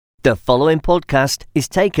The following podcast is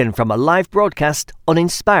taken from a live broadcast on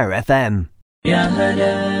Inspire FM.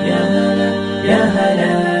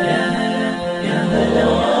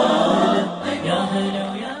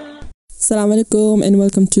 Assalamu alaikum and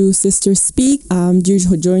welcome to Sister Speak.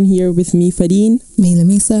 Join here with me, Fadeen, me,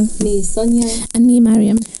 Lamisa, me, Sonia, and me,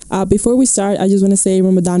 Mariam. Before we start, I just want to say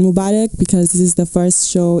Ramadan Mubarak because this is the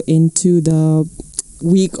first show into the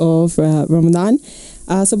week of Ramadan.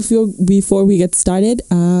 So before we get started,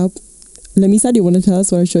 Lamisa, do you want to tell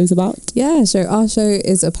us what our show is about? Yeah, so our show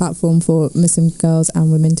is a platform for Muslim girls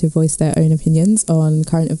and women to voice their own opinions on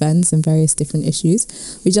current events and various different issues.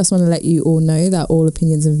 We just want to let you all know that all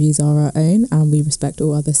opinions and views are our own, and we respect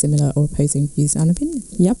all other similar or opposing views and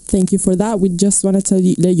opinions. Yep, thank you for that. We just want to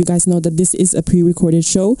let you guys know that this is a pre-recorded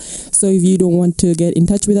show. So if you don't want to get in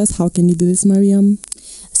touch with us, how can you do this, Mariam?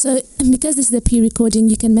 So because this is a pre-recording,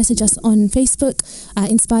 you can message us on Facebook,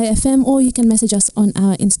 Inspire FM, or you can message us on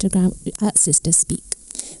our Instagram at Sister Speak.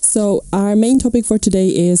 So our main topic for today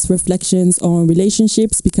is reflections on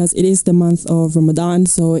relationships because it is the month of Ramadan.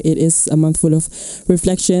 So it is a month full of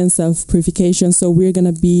reflection, self-purification. So we're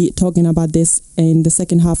going to be talking about this in the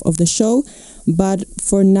second half of the show. But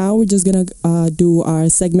for now, we're just going to do our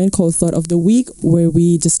segment called Thought of the Week, where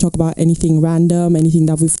we just talk about anything random, anything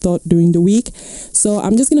that we've thought during the week. So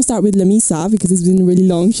I'm just going to start with Lamisa because it's been really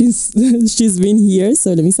long. She's been here.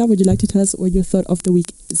 So Lamisa, would you like to tell us what your thought of the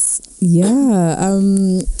week is? Yeah,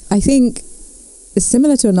 I think it's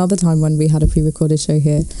similar to another time when we had a pre-recorded show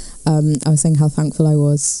here. I was saying how thankful I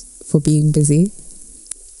was for being busy.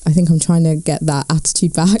 I think I'm trying to get that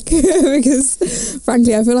attitude back because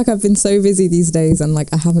frankly I feel like I've been so busy these days and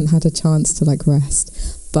like I haven't had a chance to like rest.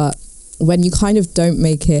 But when you kind of don't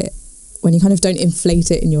inflate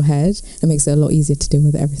it in your head, it makes it a lot easier to deal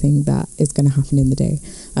with everything that is going to happen in the day.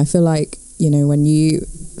 I feel like, you know, when you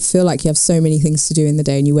feel like you have so many things to do in the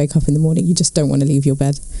day and you wake up in the morning, you just don't want to leave your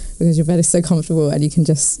bed because your bed is so comfortable and you can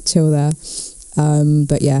just chill there.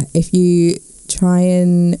 But yeah, if you try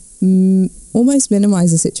and almost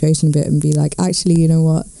minimize the situation a bit and be like, actually, you know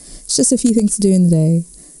what, it's just a few things to do in the day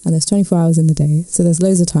and there's 24 hours in the day, so there's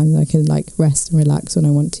loads of time that I can like rest and relax when I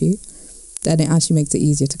want to, then it actually makes it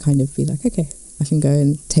easier to kind of be like, okay, I can go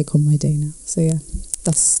and take on my day now. So yeah,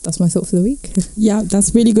 that's my thought for the week. Yeah,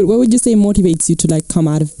 that's really good. What would you say motivates you to like come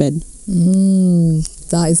out of bed?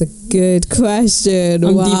 That is a good question.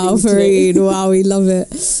 Wow, Fareed. Wow, we love it.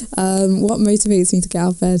 What motivates me to get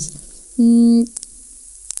out of bed?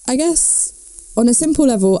 I guess on a simple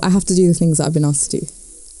level, I have to do the things that I've been asked to do.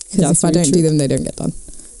 Because if I don't do them, they don't get done.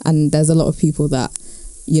 And there's a lot of people that,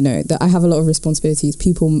 you know, that I have a lot of responsibilities.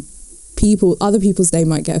 Other people's day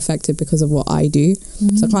might get affected because of what I do.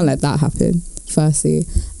 So I can't let that happen, firstly.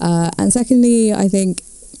 And secondly, I think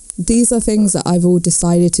these are things that I've all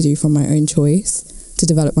decided to do from my own choice to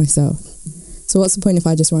develop myself. So what's the point if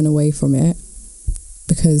I just run away from it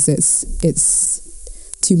because it's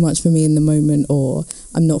too much for me in the moment or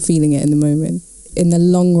I'm not feeling it in the moment? In the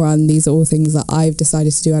long run, these are all things that I've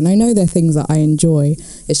decided to do, and I know they're things that I enjoy.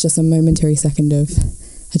 It's just a momentary second of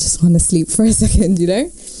I just want to sleep for a second, you know?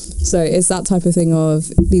 So it's that type of thing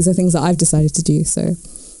of these are things that I've decided to do, so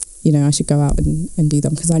you know I should go out and do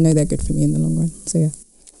them because I know they're good for me in the long run. So yeah,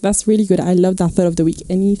 that's really good. I love that thought of the week.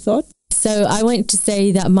 Any thought? So I want to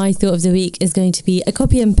say that my thought of the week is going to be a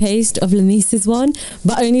copy and paste of Lamisa's one,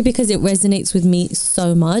 but only because it resonates with me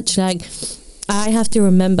so much. Like, I have to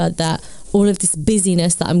remember that all of this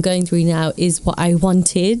busyness that I'm going through now is what I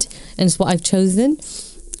wanted and it's what I've chosen.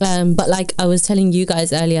 But like I was telling you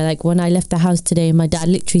guys earlier, like when I left the house today, my dad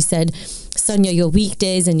literally said, Sonia, your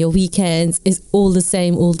weekdays and your weekends is all the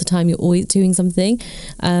same all the time. You're always doing something.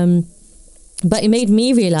 But it made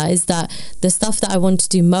me realize that the stuff that I want to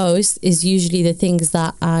do most is usually the things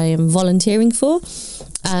that I am volunteering for.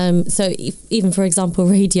 So even for example,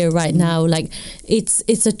 radio right now, like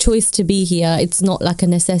it's a choice to be here. It's not like a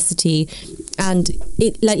necessity. And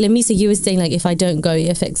it, like Lamisa, you were saying, like if I don't go, it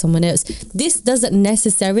affects someone else. This doesn't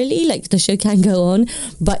necessarily, like the show can go on,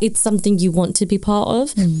 but it's something you want to be part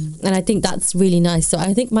of. And I think that's really nice. So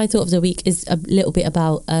I think my thought of the week is a little bit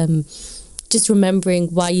about just remembering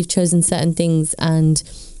why you've chosen certain things, and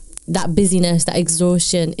that busyness, that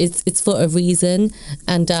exhaustion, it's for a reason,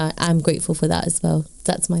 and I'm grateful for that as well.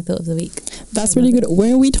 That's my thought of the week. That's really good.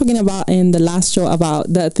 Were we talking about in the last show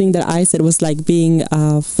about the thing that I said was like being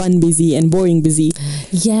fun busy and boring busy?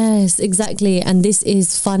 Yes, exactly. And this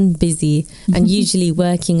is fun busy, and usually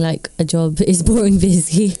working like a job is boring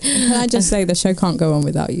busy. Can I just say the show can't go on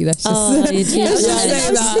without you? Let's just, let's just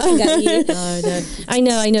say that. I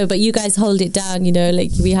know, but you guys hold it down, you know,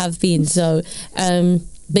 like we have been. So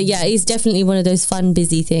But yeah, it's definitely one of those fun,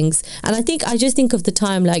 busy things. And I just think of the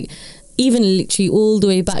time, like, even literally all the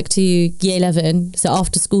way back to year 11, so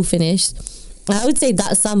after school finished, I would say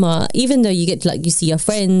that summer, even though you get to, like, you see your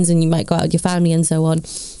friends and you might go out with your family and so on,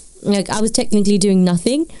 like, I was technically doing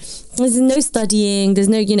nothing. There's no studying, there's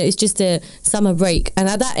no, it's just a summer break. And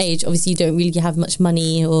at that age, obviously, you don't really have much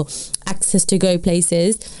money or access to go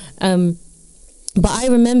places. But I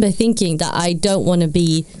remember thinking that I don't want to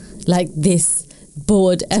be like this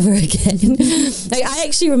bored ever again. Like, I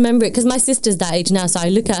actually remember it because my sister's that age now, so I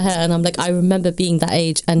look at her and I'm like, I remember being that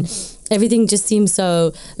age, and everything just seems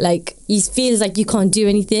so, like, it feels like you can't do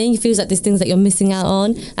anything. It feels like there's things that you're missing out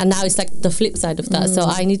on, and now it's like the flip side of that. So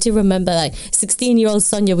I need to remember, like, 16-year-old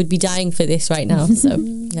Sonia would be dying for this right now. So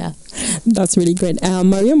yeah, that's really great.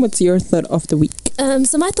 Mariam, what's your thought of the week?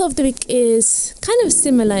 So my thought of the week is kind of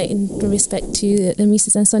similar in respect to the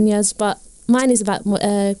Mises and Sonia's, but mine is about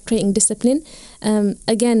creating discipline.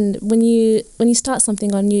 Again, when you start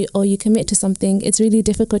something or you commit to something, it's really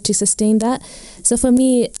difficult to sustain that. So for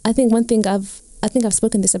me, I think one thing I've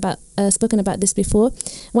spoken about this before.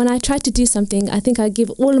 When I try to do something, I think I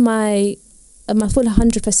give all my full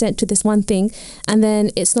 100% to this one thing, and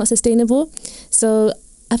then it's not sustainable. So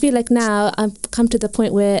I feel like now I've come to the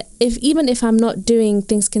point where even if I'm not doing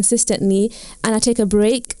things consistently and I take a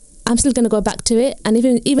break, I'm still going to go back to it, and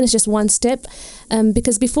even it's just one step,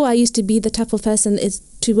 because before I used to be the type of person is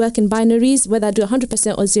to work in binaries, whether I do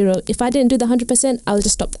 100% or 0. If I didn't do the 100%, I'll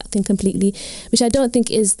just stop that thing completely, which I don't think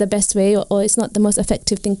is the best way, or it's not the most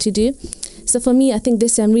effective thing to do. So for me, I think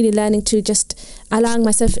this year I'm really learning to just allowing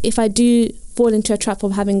myself, if I do fall into a trap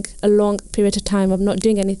of having a long period of time of not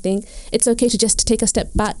doing anything, it's okay to just take a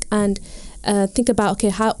step back and think about,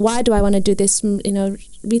 okay, why do I want to do this?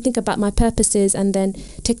 Rethink about my purposes, and then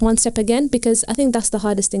take one step again, because I think that's the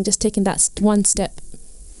hardest thing, just taking that one step.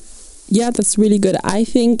 Yeah, that's really good. I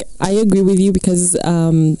think I agree with you, because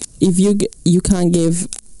if you can't give,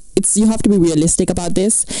 you have to be realistic about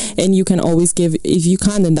this, and you can always give. If you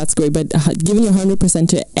can, then that's great, but giving your 100%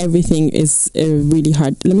 to everything is really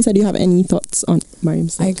hard. Let me say, do you have any thoughts on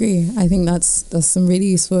Mariam's? I agree. I think that's some really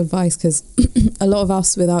useful advice, because a lot of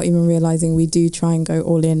us, without even realizing, we do try and go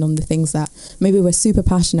all in on the things that maybe we're super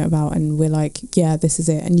passionate about, and we're like, yeah, this is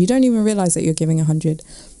it, and you don't even realize that you're giving 100.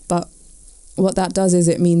 But what that does is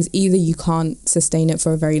it means either you can't sustain it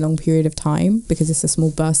for a very long period of time because it's a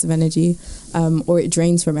small burst of energy, or it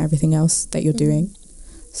drains from everything else that you're doing.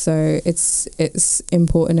 So it's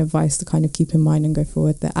important advice to kind of keep in mind and go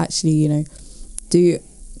forward, that actually, you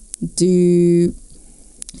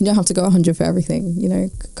don't have to go 100 for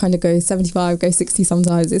everything, kind of go 75, go 60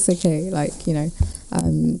 sometimes. It's okay,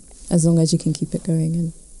 as long as you can keep it going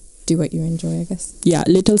and do what you enjoy, I guess. Yeah,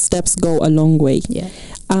 little steps go a long way. Yeah.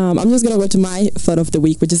 I'm just gonna go to my thought of the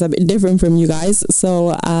week, which is a bit different from you guys.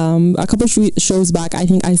 So a couple shows back, I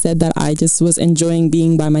think I said that I just was enjoying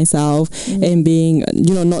being by myself and being,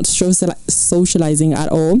 not socializing at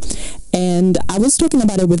all. And I was talking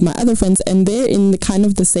about it with my other friends, and they're in kind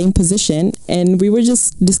of the same position, and we were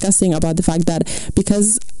just discussing about the fact that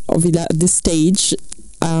because of this stage,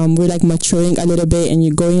 we're like maturing a little bit, and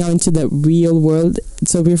you're going out into the real world.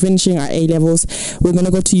 So we're finishing our A-levels, we're going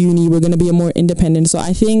to go to uni, we're going to be more independent. So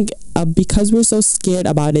I think because we're so scared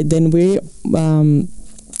about it, then we're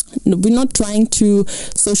not trying to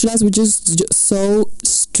socialize, we're just so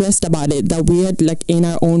stressed about it that we're like in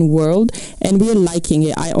our own world, and we're liking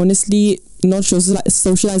it. I honestly, not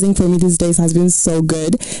socializing for me these days has been so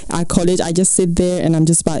good. At college, I just sit there and I'm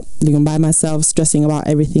just by myself, stressing about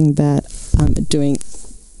everything that I'm doing.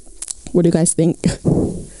 What do you guys think?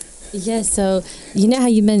 Yeah, so you know how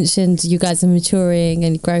you mentioned you guys are maturing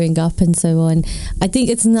and growing up and so on. I think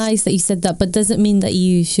it's nice that you said that, but doesn't mean that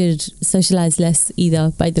you should socialize less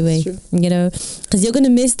either, by the way. Because you're going to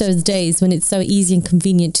miss those days when it's so easy and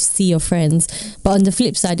convenient to see your friends. But on the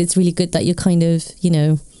flip side, it's really good that you're kind of,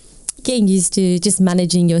 getting used to just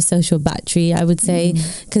managing your social battery, I would say,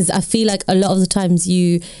 because I feel like a lot of the times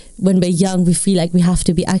when we're young, we feel like we have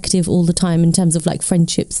to be active all the time in terms of like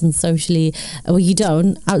friendships and socially. Well, you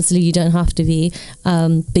don't. Absolutely, you don't have to be.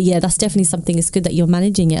 But yeah, that's definitely something. It's good that you're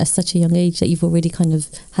managing it at such a young age, that you've already kind of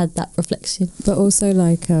had that reflection. But also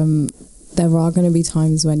there are going to be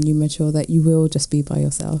times when you mature that you will just be by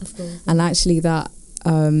yourself. And actually that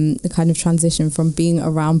the kind of transition from being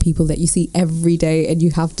around people that you see every day and you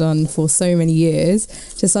have done for so many years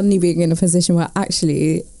to suddenly being in a position where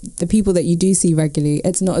actually the people that you do see regularly,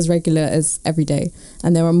 it's not as regular as every day,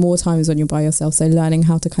 and there are more times when you're by yourself. So learning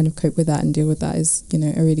how to kind of cope with that and deal with that is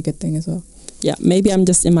a really good thing as well. Yeah, maybe I'm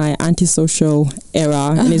just in my antisocial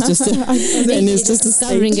era, and it's just and it's just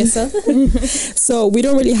discovering yourself. So we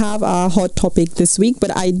don't really have a hot topic this week,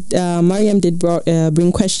 but Mariam did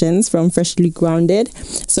bring questions from Freshly Grounded.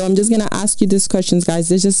 So I'm just gonna ask you these questions, guys.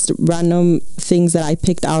 They're just random things that I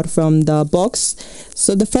picked out from the box.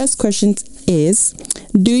 So the first question is,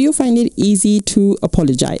 do you find it easy to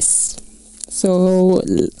apologize? So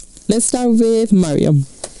let's start with Mariam.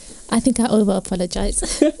 I think I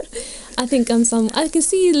over-apologize. I think I can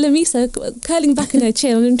see Lamisa curling back in her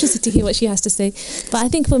chair. I'm interested to hear what she has to say. But I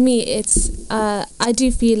think for me, it's I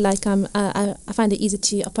do feel like I find it easy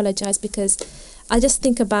to apologize because I just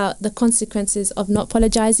think about the consequences of not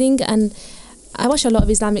apologizing. And I watch a lot of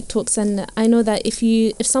Islamic talks, and I know that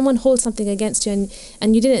if someone holds something against you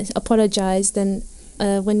and you didn't apologize, then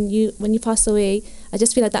when you pass away, I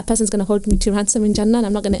just feel like that person's going to hold me to ransom in Jannah, and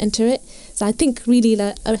I'm not going to enter it. So I think really,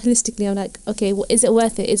 like, holistically, I'm like, okay, well, is it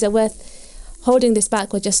worth it? Is it worth holding this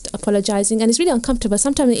back or just apologizing? And it's really uncomfortable.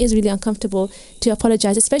 Sometimes it is really uncomfortable to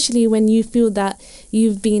apologize, especially when you feel that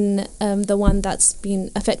you've been the one that's been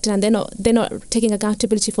affected, and they're not taking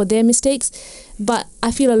accountability for their mistakes. But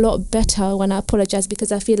I feel a lot better when I apologize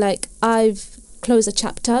because I feel like I've closed a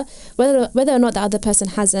chapter, whether or not the other person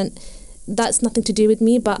hasn't. That's nothing to do with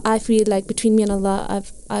me, but I feel like between me and Allah,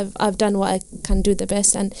 I've done what I can do the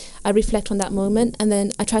best, and I reflect on that moment, and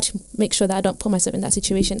then I try to make sure that I don't put myself in that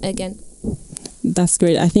situation again. That's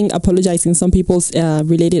great. I think apologizing, some people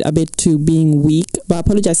relate it a bit to being weak, but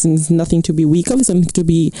apologizing is nothing to be weak of. It's something to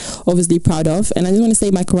be obviously proud of. And I just want to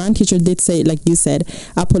say, my Quran teacher did say, like you said,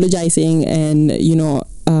 apologizing and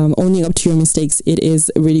owning up to your mistakes, it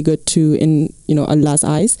is really good to in Allah's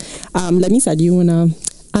eyes. Lamisa, do you want to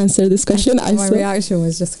answer this question? My reaction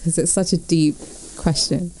was just because it's such a deep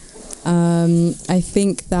question. I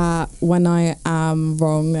think that when I am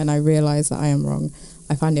wrong and I realize that I am wrong,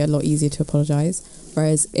 I find it a lot easier to apologize.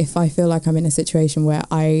 Whereas if I feel like I'm in a situation where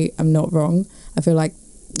I am not wrong, I feel like,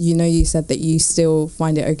 you said that you still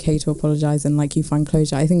find it okay to apologize and like you find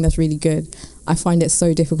closure. I think that's really good. I find it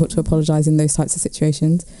so difficult to apologize in those types of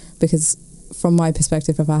situations because from my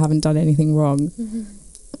perspective, if I haven't done anything wrong,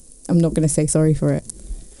 I'm not going to say sorry for it.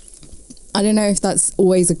 I don't know if that's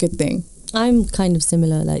always a good thing. I'm kind of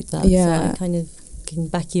similar like that. Yeah. So I kind of can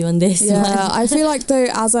back you on this. Yeah, I feel like though,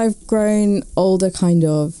 as I've grown older,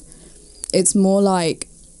 it's more like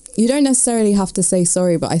you don't necessarily have to say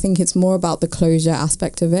sorry, but I think it's more about the closure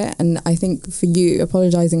aspect of it. And I think for you,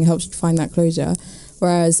 apologizing helps you find that closure.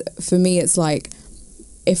 Whereas for me, it's like,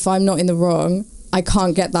 if I'm not in the wrong, I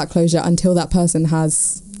can't get that closure until that person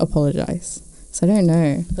has apologized. So I don't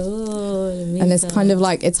know. And it's kind of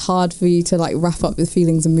like, it's hard for you to like wrap up with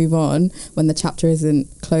feelings and move on when the chapter isn't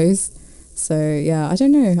closed. So yeah, I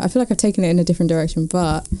don't know. I feel like I've taken it in a different direction,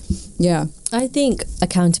 but yeah. I think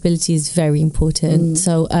accountability is very important.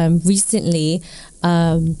 So recently,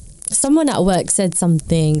 someone at work said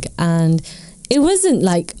something and it wasn't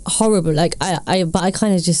like horrible. Like but I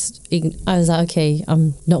kind of I was like, okay,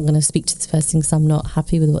 I'm not going to speak to this person because I'm not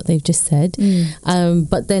happy with what they've just said.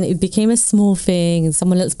 But then it became a small thing and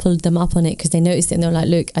someone else pulled them up on it because they noticed it and they were like,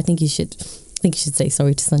 look, I think you should say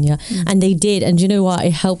sorry to Sonia. And they did. And you know what?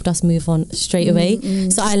 It helped us move on straight away.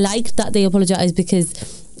 So I liked that they apologized because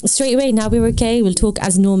straight away, now we're okay. We'll talk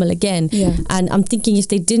as normal again. Yeah. And I'm thinking if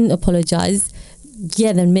they didn't apologize,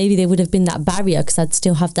 then maybe there would have been that barrier because I'd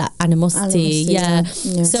still have that animosity. Yeah.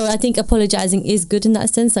 So I think apologizing is good in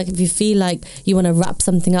that sense. Like if you feel like you want to wrap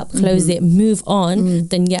something up, close it, move on,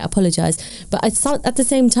 then apologize. But at the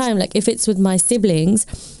same time, like if it's with my siblings,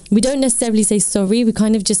 we don't necessarily say sorry. We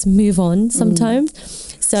kind of just move on sometimes.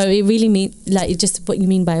 So it really means like just what you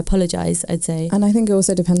mean by apologize, I'd say. And I think it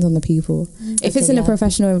also depends on the people. If it's in a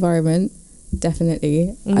professional environment,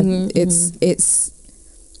 definitely.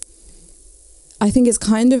 I think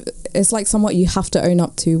it's like somewhat you have to own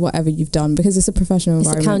up to whatever you've done because it's a professional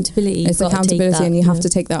environment. It's accountability and you have to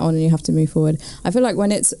take that on and you have to move forward. I feel like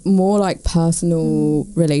when it's more like personal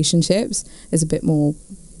relationships, it's a bit more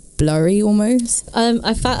blurry almost.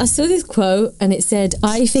 I saw this quote and it said,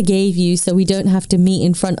 I forgave you so we don't have to meet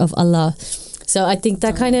in front of Allah. So I think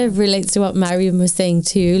that kind of relates to what Mariam was saying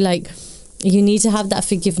too. Like you need to have that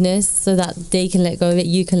forgiveness so that they can let go of it,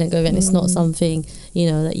 you can let go of it, and it's not something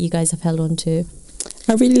that you guys have held on to.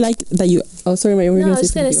 I really like that you I was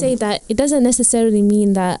just going to say that it doesn't necessarily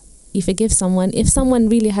mean that you forgive someone. If someone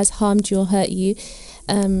really has harmed you or hurt you,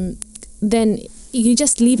 then you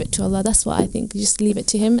just leave it to Allah. That's what I think. You just leave it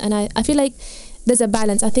to him. And I feel like there's a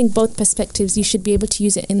balance. I think both perspectives, you should be able to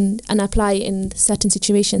use it and apply it in certain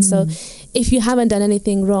situations. So if you haven't done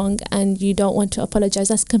anything wrong and you don't want to apologize,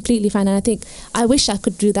 that's completely fine. And I think I wish I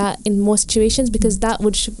could do that in more situations, because that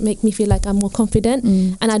would make me feel like I'm more confident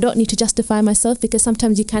and I don't need to justify myself, because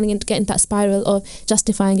sometimes you can get into that spiral of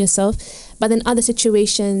justifying yourself. But then other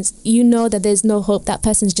situations, you know that there's no hope. That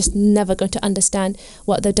person's just never going to understand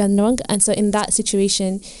what they've done wrong. And so in that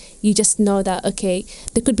situation, you just know that, okay,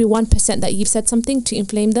 there could be 1% that you've said something to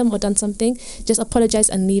inflame them or done something. Just apologize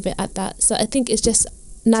and leave it at that. So I think it's just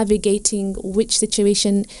navigating which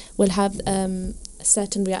situation will have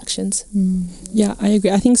certain reactions. Yeah, I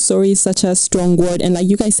agree. I think sorry is such a strong word, and like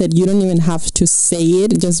you guys said, you don't even have to say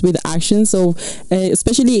it, just with action. So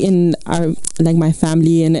especially in our, like my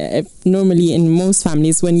family, and normally in most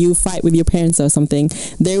families, when you fight with your parents or something,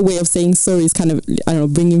 their way of saying sorry is kind of, I don't know,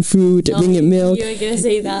 bringing food, bringing milk. You were gonna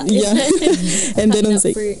say that. Yeah. And they don't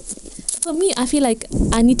say. For me, I feel like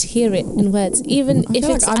I need to hear it in words, even if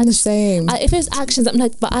it's I'm the same. If it's actions, I'm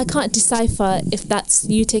like, but I can't decipher if that's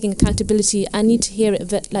you taking accountability. I need to hear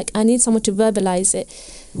it, like I need someone to verbalize it.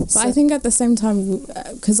 But I think at the same time,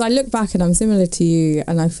 because I look back and I'm similar to you,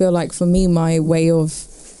 and I feel like for me, my way of,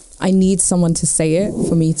 I need someone to say it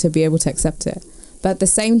for me to be able to accept it. But at the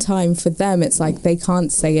same time, for them, it's like they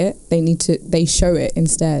can't say it. They show it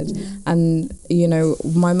instead. And, you know,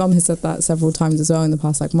 my mum has said that several times as well in the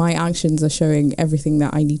past. Like, my actions are showing everything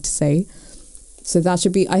that I need to say. So that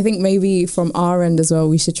should be, I think maybe from our end as well,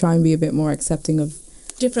 we should try and be a bit more accepting of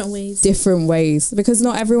different ways. Because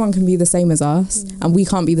not everyone can be the same as us. And we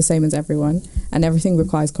can't be the same as everyone. And everything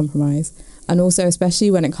requires compromise. And also,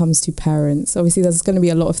 especially when it comes to parents, obviously there's going to be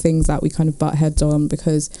a lot of things that we kind of butt heads on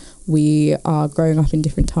because we are growing up in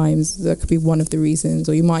different times. That could be one of the reasons,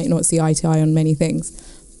 or you might not see eye to eye on many things.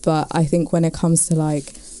 But I think when it comes to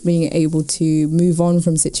like being able to move on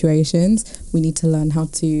from situations, we need to learn how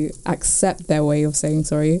to accept their way of saying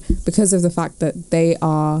sorry, because of the fact that they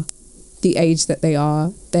are the age that they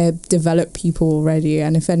are. They're developed people already.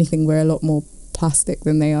 And if anything, we're a lot more plastic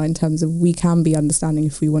than they are in terms of we can be understanding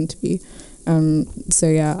if we want to be. So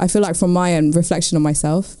yeah, I feel like from my end, reflection on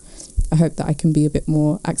myself, I hope that I can be a bit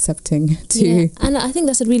more accepting too. Yeah, and I think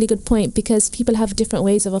that's a really good point, because people have different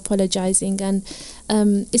ways of apologizing, and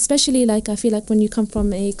especially like I feel like when you come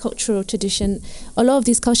from a cultural tradition, a lot of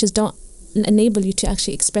these cultures don't enable you to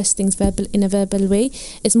actually express things in a verbal way.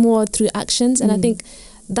 It's more through actions, and I think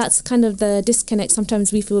that's kind of the disconnect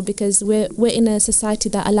sometimes we feel, because we're in a society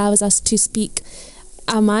that allows us to speak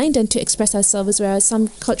our mind and to express ourselves, whereas some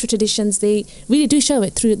cultural traditions, they really do show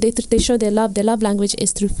it through, they show their love language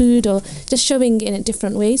is through food or just showing in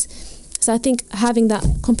different ways. So I think having that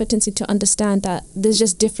competency to understand that there's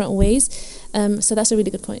just different ways, so that's a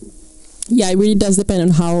really good point. Yeah, it really does depend on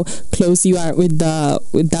how close you are with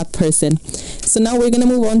that person. So now we're gonna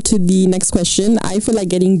move on to the next question. I feel like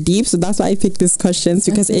getting deep, so that's why I picked these questions,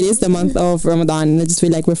 because it is the month of Ramadan and I just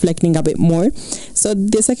feel like reflecting a bit more. So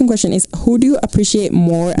the second question is, who do you appreciate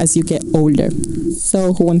more as you get older?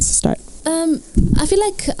 So who wants to start? I feel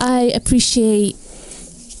like I appreciate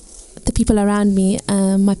the people around me,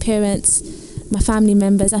 my parents, my family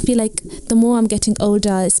members. I feel like the more I'm getting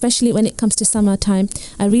older, especially when it comes to summertime,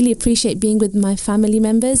 I really appreciate being with my family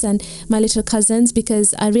members and my little cousins,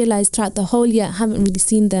 because I realized throughout the whole year I haven't really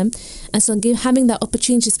seen them. And so having that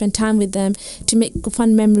opportunity to spend time with them, to make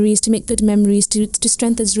fun memories, to make good memories, to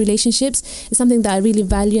strengthen relationships is something that I really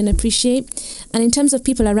value and appreciate. And in terms of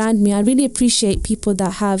people around me, I really appreciate people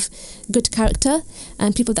that have good character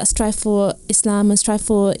and people that strive for Islam and strive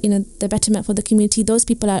for, you know, the betterment for the community. Those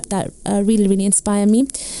people that really, really inspire me.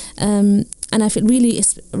 And I feel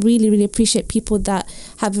really appreciate people that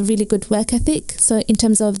have a really good work ethic. So in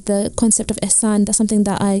terms of the concept of ihsan, that's something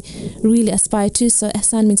that I really aspire to. So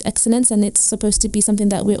ihsan means excellence, and it's supposed to be something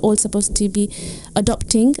that we're all supposed to be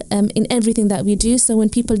adopting in everything that we do. So when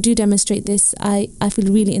people do demonstrate this, I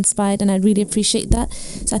feel really inspired and I really appreciate that.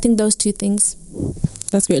 So I think those two things.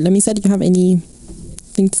 That's great. Let me see if you have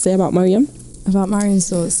anything to say about Mariam. About Mariam's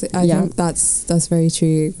thoughts, I think that's very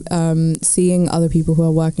true. Seeing other people who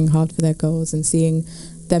are working hard for their goals and seeing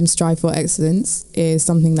them strive for excellence is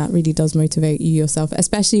something that really does motivate you yourself,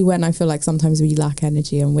 especially when I feel like sometimes we lack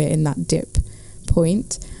energy and we're in that dip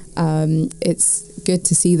point. It's good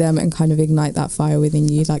to see them and kind of ignite that fire within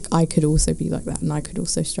you. Like, I could also be like that and I could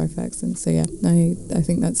also strive for excellence. So yeah, I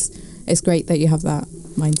think it's great that you have that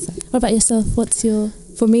mindset. What about yourself? What's your...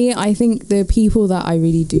 For me, I think the people that I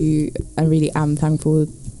really do and really am thankful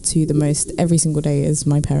to the most every single day is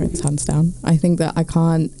my parents, hands down. I think that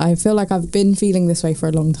I feel like I've been feeling this way for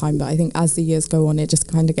a long time, but I think as the years go on, it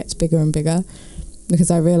just kind of gets bigger and bigger. because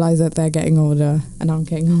I realise that they're getting older and I'm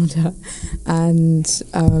getting older. And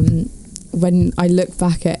when I look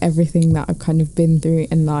back at everything that I've kind of been through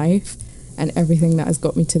in life and everything that has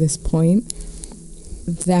got me to this point,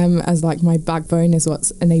 them as like my backbone is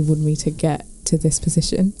what's enabled me to get to this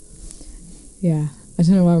position. Yeah. I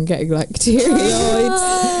don't know why I'm getting like teary.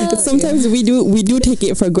 It's sometimes we do take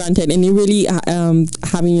it for granted, and it really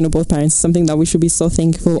having both parents is something that we should be so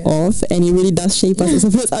thankful of, and it really does shape us as a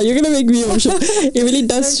person. You're gonna make me emotional. It really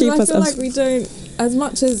does shape us. I feel like we don't, as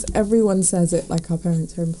much as everyone says it, like our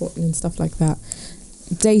parents are important and stuff like that.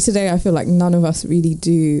 Day to day, I feel like none of us really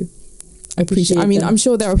do appreciate. I mean, I'm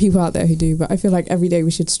sure there are people out there who do, but I feel like every day we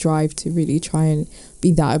should strive to really try and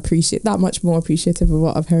be that much more appreciative of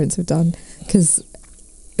what our parents have done, because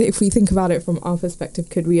if we think about it from our perspective,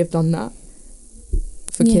 could we have done that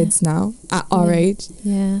for kids now at our age?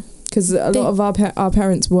 Yeah. Because a lot of our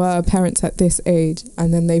parents were parents at this age,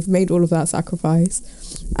 and then they've made all of that sacrifice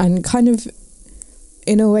and kind of,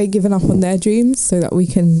 in a way, given up on their dreams so that we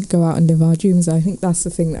can go out and live our dreams. I think that's the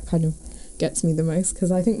thing that kind of gets me the most,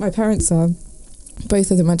 because I think my parents both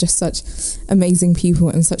of them are just such amazing people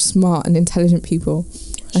and such smart and intelligent people.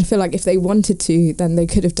 I feel like if they wanted to, then they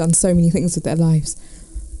could have done so many things with their lives.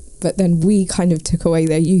 But then we kind of took away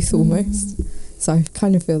their youth almost. So I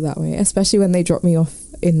kind of feel that way, especially when they drop me off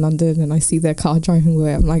in London and I see their car driving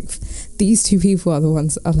away. I'm like, these two people are the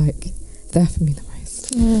ones that are like there for me the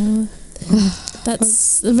most.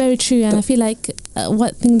 That's very true, and I feel like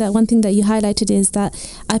one thing that you highlighted is that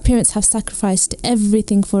our parents have sacrificed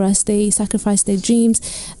everything for us. They sacrificed their dreams,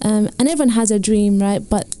 and everyone has a dream, right?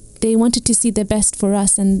 But they wanted to see the best for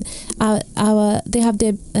us, and they have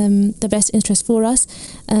the best interest for us,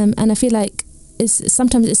 and I feel like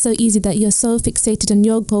sometimes it's so easy that you're so fixated on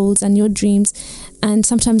your goals and your dreams, and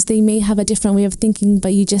sometimes they may have a different way of thinking,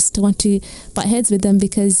 but you just want to butt heads with them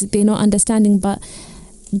because they're not understanding. But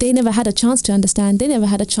they never had a chance to understand. They never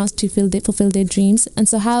had a chance to fulfill their dreams, and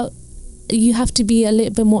so you have to be a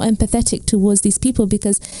little bit more empathetic towards these people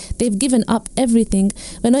because they've given up everything.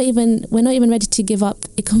 We're not even ready to give up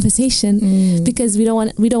a conversation because we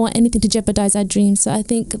don't want anything to jeopardize our dreams. So I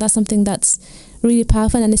think that's something that's really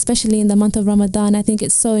powerful, and especially in the month of Ramadan, I think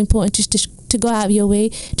it's so important to go out of your way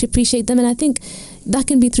to appreciate them. And I think that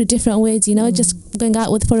can be through different ways, just going out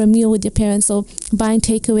for a meal with your parents, or buying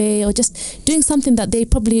takeaway, or just doing something that they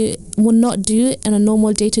probably would not do on a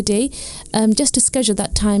normal day-to-day. Just to schedule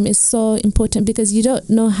that time is so important, because you don't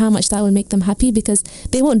know how much that will make them happy, because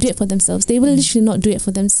they won't do it for themselves. They will literally not do it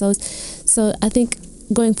for themselves. So I think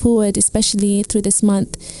going forward, especially through this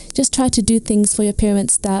month, just try to do things for your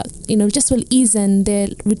parents that just will ease in their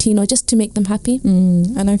routine, or just to make them happy.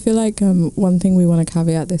 And I feel like one thing we want to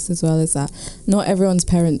caveat this as well is that not everyone's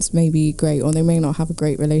parents may be great, or they may not have a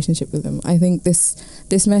great relationship with them. I think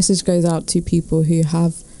this message goes out to people who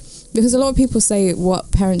have, because a lot of people say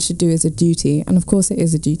what parents should do is a duty, and of course it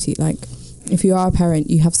is a duty. Like, if you are a parent,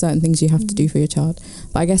 you have certain things you have to do for your child.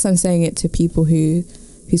 But I guess I'm saying it to people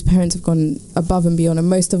whose parents have gone above and beyond, and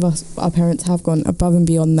most of us, our parents have gone above and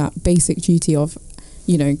beyond that basic duty of,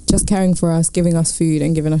 just caring for us, giving us food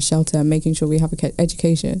and giving us shelter and making sure we have an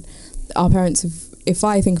education. Our parents have, if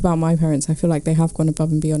I think about my parents, I feel like they have gone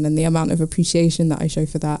above and beyond, and the amount of appreciation that I show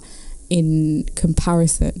for that in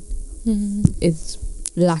comparison is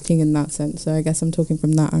lacking in that sense. So I guess I'm talking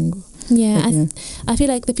from that angle. Yeah, I feel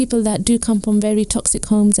like the people that do come from very toxic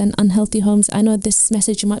homes and unhealthy homes, I know this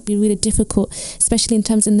message might be really difficult, especially in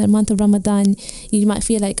the month of Ramadan. You might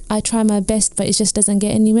feel like, I try my best, but it just doesn't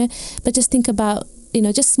get anywhere. But just think about,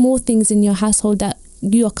 just small things in your household that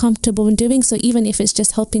you are comfortable in doing. So even if it's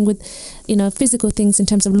just helping with, physical things in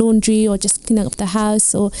terms of laundry, or just cleaning up the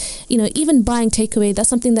house, or, even buying takeaway, that's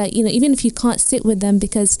something that, even if you can't sit with them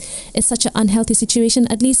because it's such an unhealthy situation,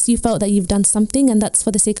 at least you felt that you've done something, and that's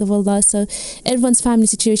for the sake of Allah. So everyone's family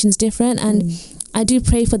situation is different, and I do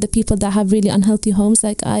pray for the people that have really unhealthy homes.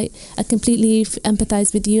 Like, I completely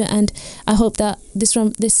empathize with you, and I hope that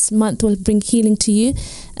this month will bring healing to you.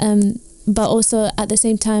 But also at the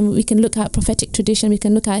same time, we can look at prophetic tradition, we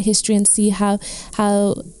can look at history and see how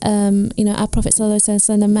our Prophet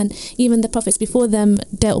ﷺ and even the prophets before them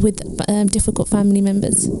dealt with difficult family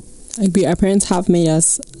members. I agree. Our parents have made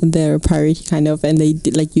us their priority, kind of, and they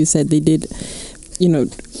did, like you said, they did,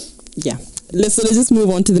 Let's just move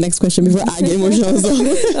on to the next question before I get emotional.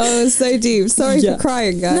 Oh, it's so deep. Sorry for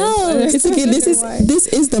crying, guys. No, it's okay. This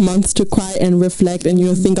is the month to cry and reflect and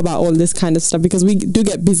think about all this kind of stuff, because we do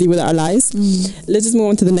get busy with our lives. Let's just move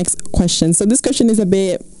on to the next question. So this question is a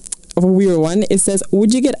bit of a weird one. It says,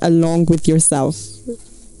 would you get along with yourself?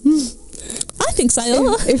 I think so.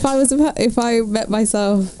 If I met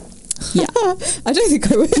myself, Yeah. I don't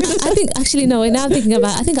think I would. I think actually no. Now I'm thinking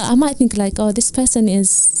about it, I think I might think like, oh, this person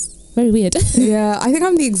is very weird. Yeah, I think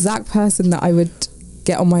I'm the exact person that I would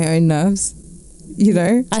get on my own nerves. You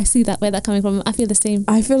know, I see that where that's coming from. I feel the same.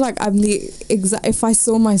 I feel like I'm the exact. If I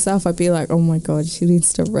saw myself, I'd be like, oh my god, she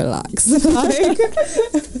needs to relax. Like,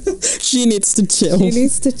 She needs to chill. she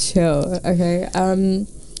needs to chill. Okay.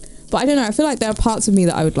 But I don't know. I feel like there are parts of me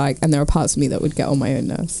that I would like, and there are parts of me that would get on my own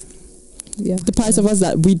nerves. Yeah. The parts of us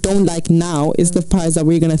that we don't like now is the parts that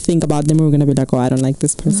we're gonna think about them. We're gonna be like, oh, I don't like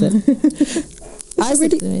this person. I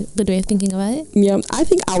really, Good way of thinking about it. yeah, I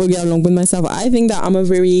think I would get along with myself. I think that I'm a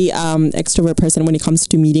very extrovert person when it comes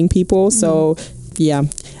to meeting people. So yeah,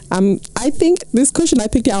 I think this question I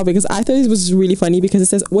picked it out because I thought it was really funny because it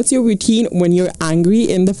says, "What's your routine when you're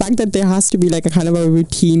angry?" And the fact that there has to be like a kind of a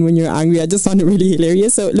routine when you're angry, I just found it really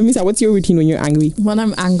hilarious. So let me say, what's your routine when you're angry? When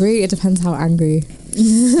I'm angry, it depends how angry.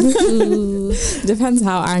 Depends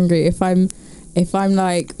how angry. If I'm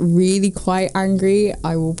like really quite angry,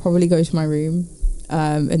 I will probably go to my room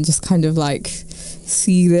and just kind of like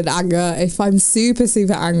seethe in anger. If I'm super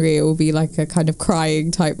angry, it will be like a kind of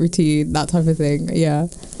crying type routine, that type of thing. Yeah.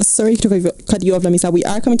 Sorry to cut you off, Lamisa. We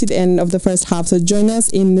are coming to the end of the first half, so join us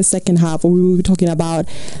in the second half where we will be talking about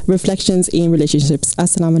reflections in relationships.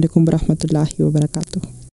 Assalamu alaikum wa rahmatullahi wa barakatuh.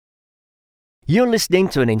 You're listening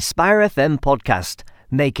to an Inspire FM podcast,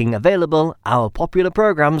 making available our popular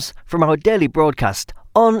programs from our daily broadcast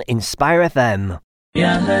on Inspire FM.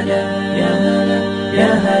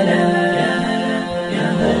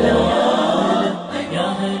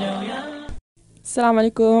 Assalamu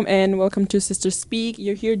alaikum and welcome to Sister Speak.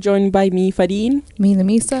 You're here joined by me, Fadeen. Me,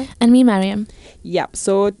 Lamisa. And me, Mariam. Yep,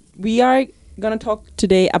 so we are going to talk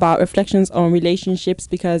today about reflections on relationships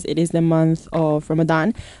because it is the month of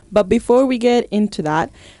Ramadan. But before we get into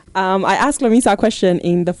that, I asked Lamisa a question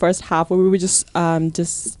in the first half where we were just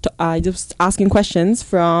asking questions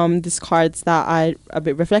from these cards that are a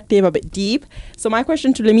bit reflective, a bit deep. So my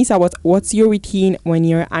question to Lamisa was, what's your routine when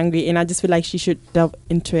you're angry? And I just feel like she should delve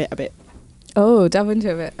into it a bit. Oh, delve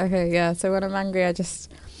into it. Okay, yeah. So when I'm angry,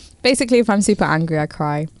 basically if I'm super angry, I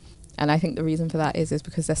cry. And I think the reason for that is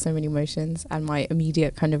because there's so many emotions and my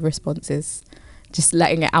immediate kind of response is just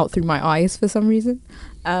letting it out through my eyes for some reason.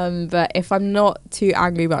 But if I'm not too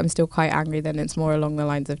angry, but I'm still quite angry, then it's more along the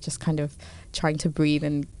lines of just kind of trying to breathe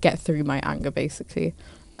and get through my anger, basically.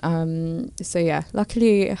 So yeah,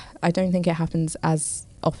 luckily, I don't think it happens as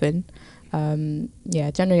often. Yeah,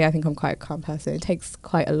 generally, I think I'm quite a calm person. It takes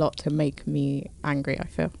quite a lot to make me angry, I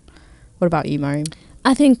feel. What about you, Mariam?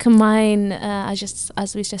 I think mine,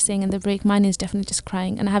 as we were just saying in the break, mine is definitely just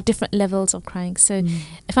crying, and I have different levels of crying. So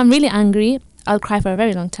if I'm really angry, I'll cry for a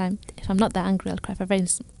very long time. If I'm not that angry, I'll cry for a very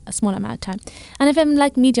a small amount of time. And if I'm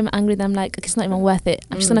like medium angry, then I'm like, okay, it's not even worth it.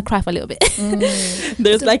 I'm just gonna cry for a little bit.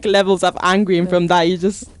 There's like levels of angry, and from that you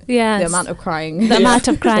just the amount of crying. The amount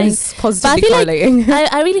of crying. It's positively correlating.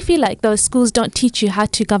 Like, I really feel like those schools don't teach you how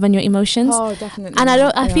to govern your emotions. Oh, definitely. And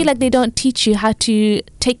I feel like they don't teach you how to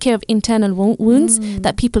take care of internal wounds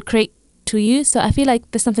that people create to you. So I feel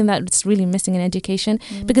like there's something that's really missing in education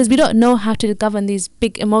because we don't know how to govern these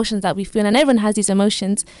big emotions that we feel, and everyone has these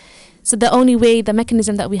emotions. So the only way, the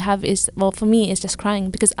mechanism that we have is, well, for me, is just crying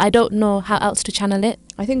because I don't know how else to channel it.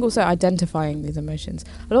 I think also identifying these emotions.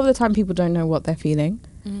 A lot of the time people don't know what they're feeling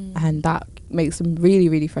and that makes them really,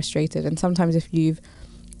 really frustrated. And sometimes if you've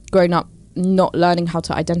grown up not learning how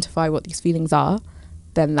to identify what these feelings are,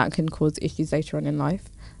 then that can cause issues later on in life.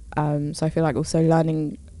 So I feel like also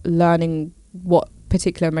learning what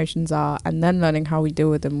particular emotions are and then learning how we deal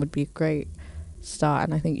with them would be a great start.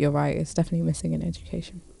 And I think you're right, it's definitely missing in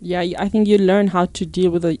education. Yeah, I think you learn how to deal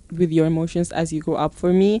with your emotions as you grow up.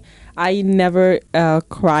 For me, I never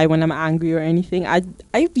cry when I'm angry or anything. I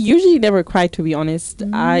usually never cry, to be honest.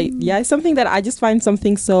 It's something that I just find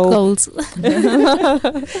something so goals.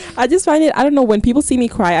 I just find it, I don't know, when people see me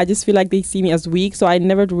cry, I just feel like they see me as weak. So I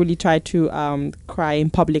never really try to cry in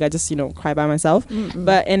public. I just cry by myself.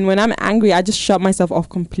 And when I'm angry, I just shut myself off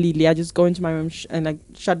completely. I just go into my room and like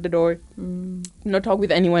shut the door, not talk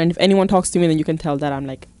with anyone. And if anyone talks to me, then you can tell that I'm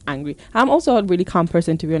like angry. I'm also a really calm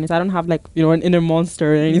person, to be honest. I don't have like an inner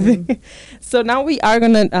monster or anything. So now we are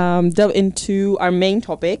gonna delve into our main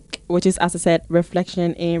topic, which is, as I said,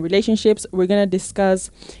 reflection in relationships. We're gonna discuss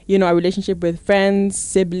our relationship with friends,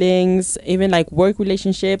 siblings, even like work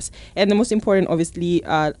relationships, and the most important, obviously,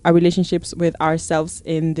 our relationships with ourselves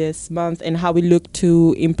in this month, and how we look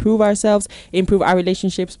to improve ourselves, improve our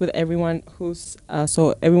relationships with everyone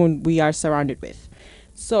everyone we are surrounded with.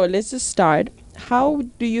 So let's just start. How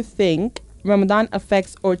do you think Ramadan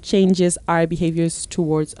affects or changes our behaviors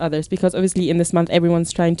towards others? Because obviously in this month,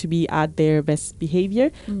 everyone's trying to be at their best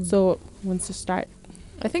behavior. So who wants to start?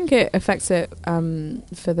 I think it affects it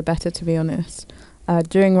for the better, to be honest.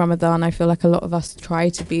 During Ramadan, I feel like a lot of us try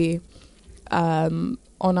to be on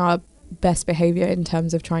our best behavior in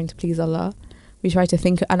terms of trying to please Allah. We try to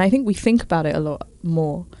think, and I think we think about it a lot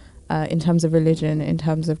more in terms of religion, in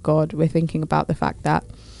terms of God. We're thinking about the fact that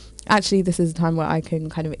actually this is a time where I can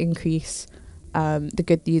kind of increase the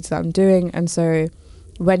good deeds that I'm doing. And so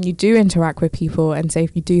when you do interact with people, and say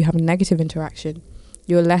if you do have a negative interaction,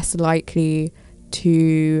 you're less likely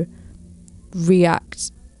to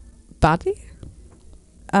react badly.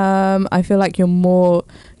 I feel like you're more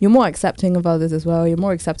accepting of others as well. You're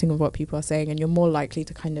more accepting of what people are saying, and you're more likely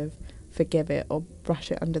to kind of forgive it or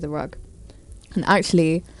brush it under the rug. And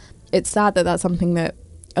actually, it's sad that that's something that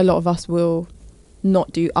a lot of us will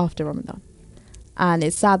not do after Ramadan. And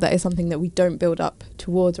it's sad that it's something that we don't build up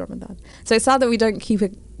towards Ramadan. So it's sad that we don't keep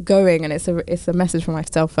it going. And it's a message for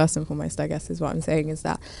myself first and foremost, I guess, is what I'm saying, is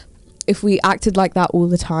that if we acted like that all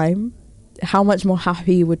the time, how much more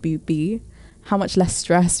happy would we be? How much less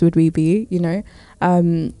stressed would we be? You know,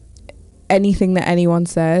 anything that anyone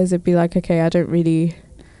says, it'd be like, okay,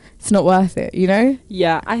 it's not worth it, you know?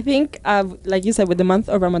 Yeah, I think, like you said, with the month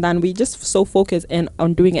of Ramadan, we just so focus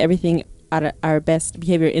on doing everything at our best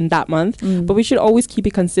behavior in that month. But we should always keep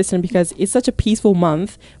it consistent, because it's such a peaceful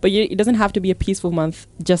month, but it doesn't have to be a peaceful month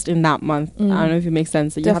just in that month. I don't know if it makes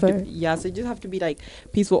sense. So you have to, so you just have to be like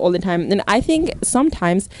peaceful all the time. And I think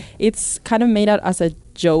sometimes it's kind of made out as a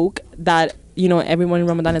joke that, you know, everyone in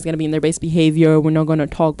Ramadan is going to be in their best behavior, we're not going to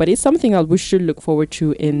talk, but it's something that we should look forward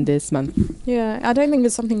to in this month. Yeah, I don't think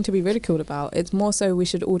it's something to be ridiculed about. It's more so we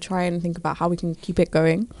should all try and think about how we can keep it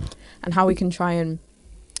going and how we can try and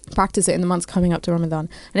practice it in the months coming up to Ramadan.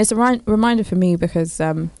 And it's a reminder for me, because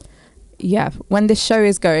when this show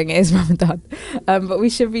is going, it is Ramadan, but we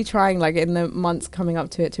should be trying, like, in the months coming up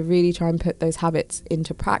to it, to really try and put those habits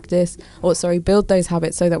into practice, build those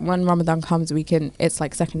habits, so that when Ramadan comes, it's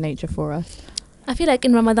like second nature for us. I feel like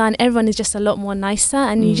in Ramadan, everyone is just a lot more nicer,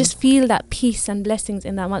 and you just feel that peace and blessings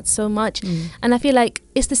in that month so much. And I feel like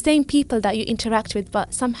it's the same people that you interact with,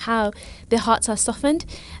 but somehow their hearts are softened.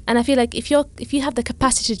 And I feel like if you have the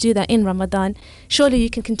capacity to do that in Ramadan, surely you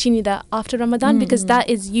can continue that after Ramadan, because that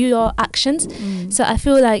is your actions. So I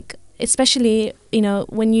feel like, especially, you know,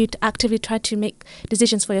 when you actively try to make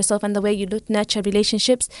decisions for yourself and the way you nurture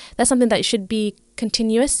relationships, that's something that should be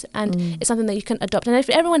continuous, and it's something that you can adopt. And if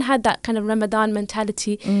everyone had that kind of Ramadan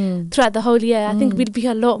mentality throughout the whole year, I think we'd be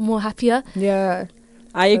a lot more happier. Yeah.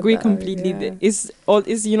 I agree completely. Yeah. Is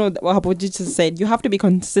you know what you just said. You have to be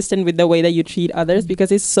consistent with the way that you treat others,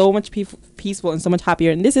 because it's so much peaceful and so much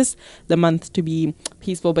happier. And this is the month to be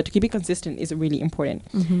peaceful, but to keep it consistent is really important.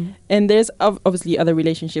 And there's obviously other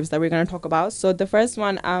relationships that we're going to talk about. So the first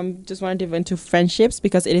one, just want to dive into friendships,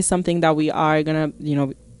 because it is something that we are gonna, you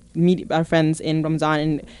know, meet our friends in Ramadan,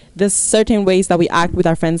 and there's certain ways that we act with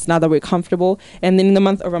our friends now that we're comfortable. And then in the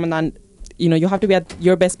month of Ramadan, you know, you have to be at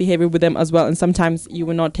your best behavior with them as well, and sometimes you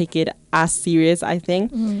will not take it as serious, I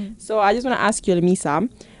think. So I just want to ask you,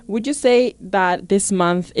 Lamisa, would you say that this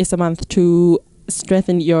month is a month to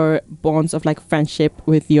strengthen your bonds of like friendship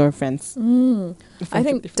with your friends? I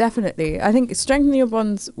think definitely. I think strengthen your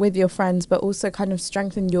bonds with your friends, but also kind of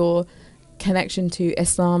strengthen your connection to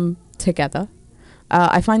Islam together.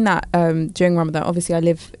 I find that during Ramadan, obviously I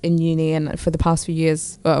live in uni, and for the past few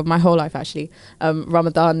years, my whole life actually,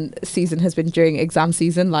 Ramadan season has been during exam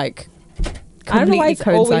season, like I don't know why it's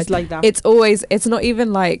always like that. It's not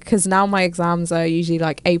even like, because now my exams are usually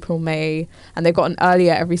like April, May, and they've gotten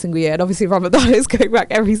earlier every single year, and obviously Ramadan is going back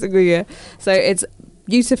every single year. So it's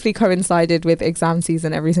beautifully coincided with exam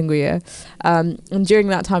season every single year. And during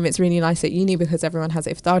that time, it's really nice at uni, because everyone has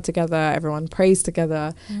iftar together, everyone prays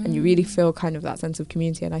together, and you really feel kind of that sense of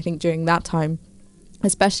community. And I think during that time,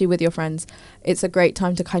 especially with your friends, it's a great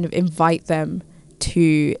time to kind of invite them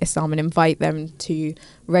to Islam and invite them to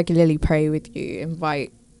regularly pray with you,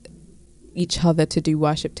 invite each other to do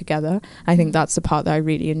worship together. I think that's the part that I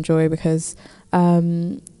really enjoy, because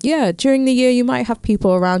during the year you might have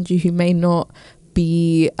people around you who may not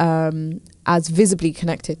be as visibly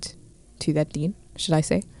connected to their deen, should I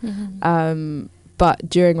say. But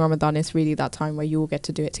during Ramadan, it's really that time where you all get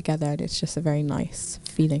to do it together, and it's just a very nice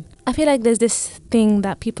feeling. I feel like there's this thing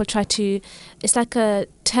that people try to, it's like a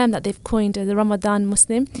term that they've coined, the Ramadan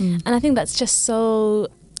Muslim, and I think that's just so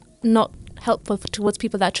not helpful towards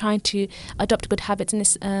people that are trying to adopt good habits in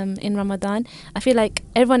this in Ramadan. I feel like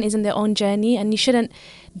everyone is in their own journey, and you shouldn't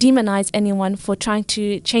demonize anyone for trying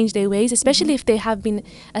to change their ways, especially if they have been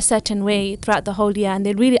a certain way throughout the whole year and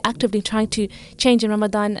they're really actively trying to change in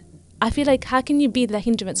Ramadan. I feel like, how can you be the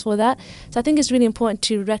hindrance for that? So I think it's really important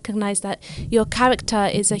to recognize that your character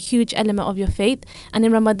is a huge element of your faith, and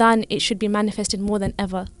in Ramadan it should be manifested more than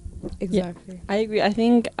ever. Exactly. Yeah, I agree. I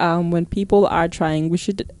think when people are trying,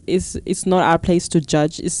 it's not our place to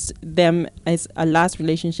judge. It's them as a last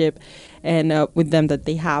relationship, and with them that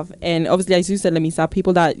they have. And obviously, as you said, Lamisa,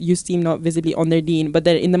 people that you seem not visibly on their deen, but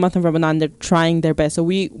they're in the month of Ramadan, they're trying their best. So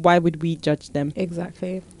why would we judge them?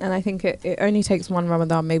 Exactly. And I think it only takes one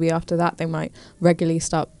Ramadan. Maybe after that, they might regularly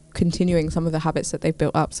start continuing some of the habits that they've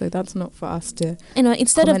built up. So that's not for us to,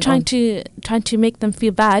 instead of trying to make them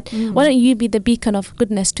feel bad, why don't you be the beacon of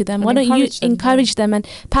goodness to them? And why don't you them, encourage them, and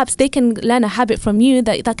perhaps they can learn a habit from you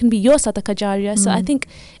that can be your sadaqah jariyah. So I think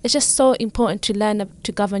it's just so important to learn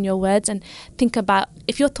to govern your words and think about,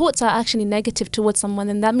 if your thoughts are actually negative towards someone,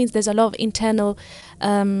 then that means there's a lot of internal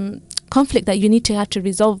conflict that you need to have to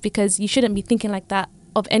resolve, because you shouldn't be thinking like that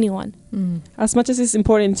of anyone. As much as it's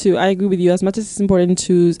important to, I agree with you, as much as it's important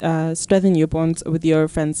to strengthen your bonds with your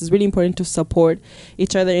friends, it's really important to support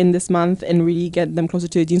each other in this month and really get them closer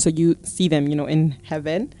to the deen, so you see them, in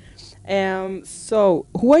heaven. So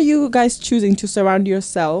who are you guys choosing to surround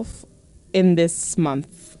yourself in this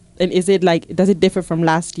month? And is it does it differ from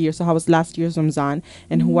last year? So how was last year's Ramadan,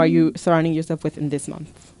 and who are you surrounding yourself with in this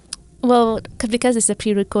month? Well, because it's a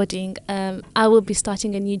pre-recording, I will be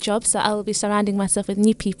starting a new job, so I will be surrounding myself with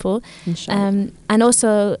new people. And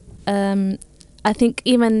also, I think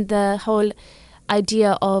even the whole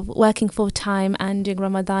idea of working full-time and doing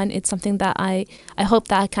Ramadan, it's something that I hope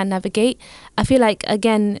that I can navigate. I feel like,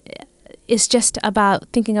 again, it's just about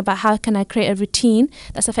thinking about how can I create a routine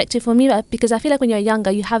that's effective for me, because I feel like when you're younger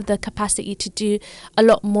you have the capacity to do a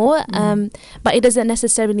lot more, but it doesn't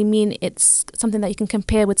necessarily mean it's something that you can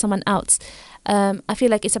compare with someone else. I feel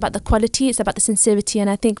like it's about the quality, it's about the sincerity, and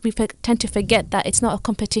I think we tend to forget that it's not a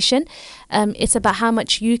competition. It's about how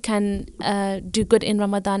much you can do good in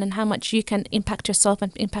Ramadan and how much you can impact yourself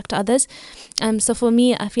and impact others. So for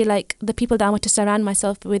me, I feel like the people that I want to surround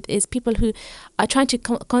myself with is people who are trying to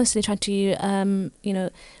constantly trying to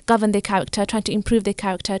govern their character, trying to improve their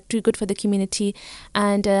character, do good for the community,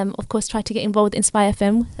 and of course try to get involved in Inspire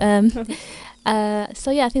FM.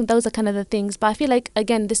 So yeah, I think those are kind of the things. But I feel like,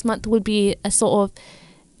 again, this month will be a sort of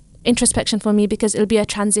introspection for me, because it'll be a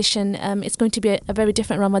transition. It's going to be a very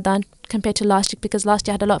different Ramadan compared to last year, because last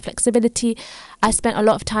year I had a lot of flexibility. I spent a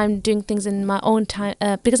lot of time doing things in my own time,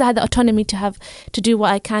 because I had the autonomy to do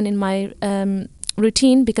what I can in my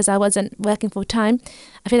routine, because I wasn't working full time.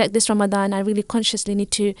 I feel like this Ramadan I really consciously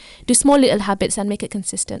need to do small little habits and make it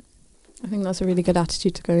consistent. I think that's a really good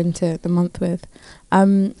attitude to go into the month with. I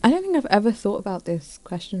don't think I've ever thought about this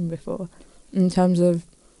question before in terms of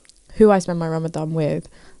who I spend my Ramadan with.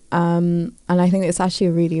 And I think it's actually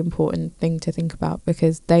a really important thing to think about,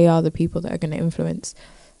 because they are the people that are going to influence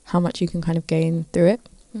how much you can kind of gain through it.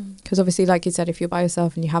 Because obviously, like you said, if you're by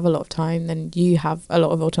yourself and you have a lot of time, then you have a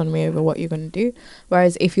lot of autonomy over what you're going to do.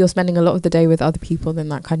 Whereas if you're spending a lot of the day with other people, then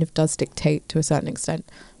that kind of does dictate to a certain extent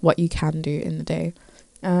what you can do in the day.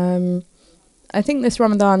 I think this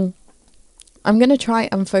Ramadan, I'm going to try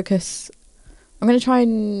and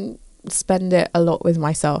spend it a lot with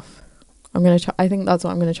myself. I think that's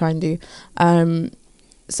what I'm going to try and do.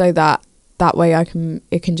 So that way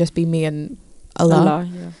it can just be me and Allah,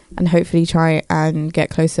 and hopefully try and get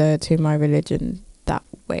closer to my religion that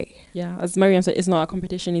way. Yeah, as Mariam said, it's not a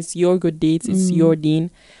competition, it's your good deeds, it's your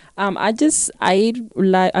deen. I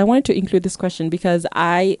wanted to include this question because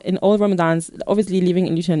in all Ramadans, obviously living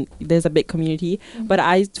in Luton, there's a big community, but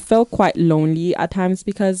I felt quite lonely at times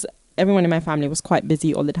because everyone in my family was quite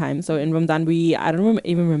busy all the time. So in Ramadan, I don't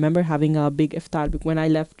even remember having a big iftar. When I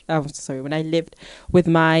lived with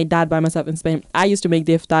my dad by myself in Spain, I used to make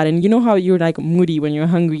the iftar, and you know how you're like moody when you're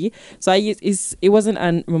hungry. So it wasn't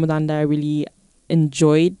a Ramadan that I really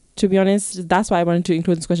enjoyed, to be honest. That's why I wanted to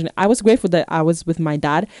include this question. I was grateful that I was with my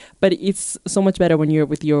dad, but it's so much better when you're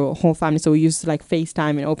with your whole family. So we used to like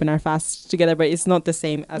FaceTime and open our fasts together, but it's not the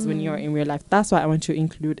same as when you're in real life. That's why I want to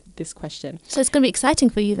include this question. So it's going to be exciting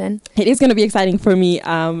for you then? It is going to be exciting for me.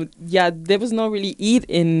 There was no really Eid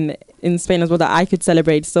in Spain as well that I could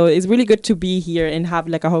celebrate. So it's really good to be here and have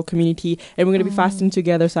like a whole community, and we're going to be fasting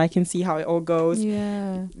together so I can see how it all goes.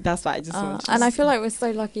 Yeah. That's why I just want to. And I feel like we're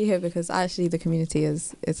so lucky here because actually the community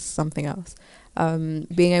is something else.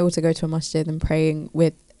 Being able to go to a masjid and praying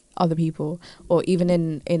with other people, or even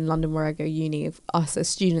in London where I go uni, of us as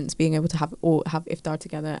students being able to have iftar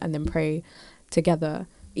together and then pray together,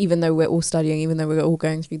 even though we're all studying, even though we're all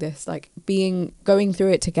going through this, like going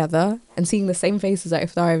through it together and seeing the same faces at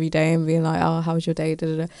iftar every day and being like, oh, how was your day? Da,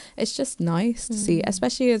 da, da. It's just nice to see,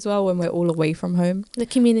 especially as well when we're all away from home. The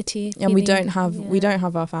community. And we don't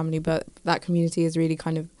have our family, but that community is really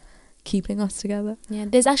kind of keeping us together. Yeah,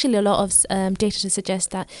 there's actually a lot of data to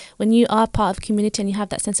suggest that when you are part of community and you have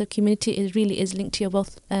that sense of community, it really is linked to your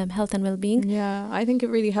both health and well-being. Yeah, I think it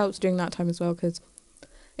really helps during that time as well, because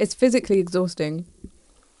it's physically exhausting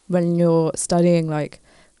when you're studying like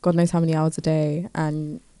God knows how many hours a day,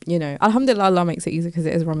 and you know, alhamdulillah, Allah makes it easy because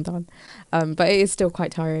it is Ramadan, but it is still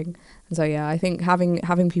quite tiring. And so yeah, I think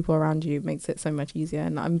having people around you makes it so much easier,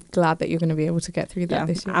 and I'm glad that you're going to be able to get through that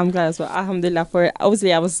this year. I'm glad as well. Alhamdulillah.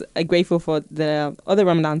 Obviously I was grateful for the other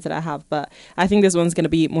Ramadans that I have, but I think this one's going to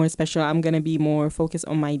be more special. I'm going to be more focused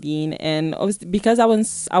on my deen, and obviously because I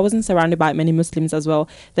wasn't surrounded by many Muslims as well,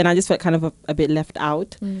 then I just felt kind of a bit left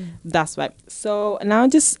out. That's why. So now,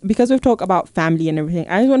 just because we've talked about family and everything,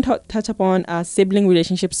 I just want to touch upon sibling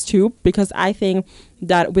relationships too, because I think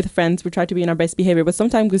that with friends we try to be in our best behavior, but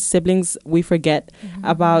sometimes with siblings we forget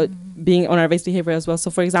about being on our best behavior as well. So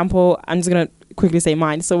for example, I'm just gonna quickly say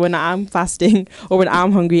mine. So when I'm fasting or when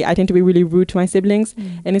I'm hungry, I tend to be really rude to my siblings,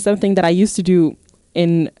 and it's something that I used to do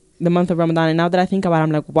in the month of Ramadan, and now that I think about it,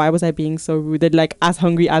 I'm like, why was I being so rude? They're like as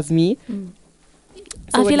hungry as me.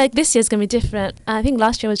 So I feel like this year's going to be different. I think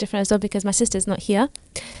last year was different as well because my sister's not here.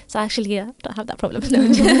 So actually, yeah, I don't have that problem.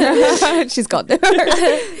 She's got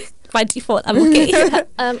by default, I'm okay.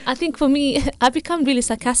 I think for me, I become really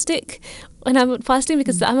sarcastic when I'm fasting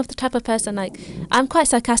because I'm of the type of person, like, I'm quite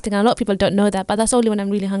sarcastic, and a lot of people don't know that, but that's only when I'm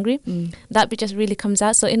really hungry. That bit just really comes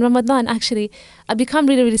out. So in Ramadan, actually, I become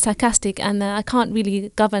really, really sarcastic, and I can't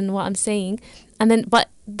really govern what I'm saying. And then, but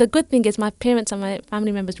the good thing is my parents and my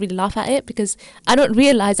family members really laugh at it because I don't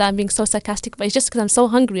realize I'm being so sarcastic, but it's just because I'm so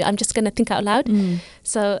hungry, I'm just going to think out loud.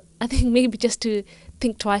 So I think maybe just to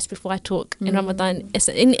think twice before I talk in Ramadan,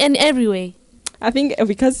 in every way. I think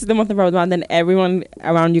because it's the month of Ramadan, then everyone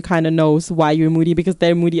around you kind of knows why you're moody because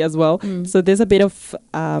they're moody as well. So there's a bit of,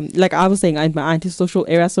 like I was saying, I'm an antisocial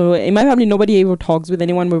era. So in my family, nobody ever talks with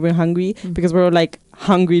anyone when we're hungry because we're like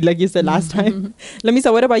hungry, like you said last time.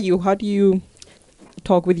 Lamisa, what about you? How do you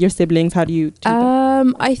talk with your siblings? How do you do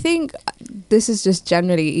that? I think this is just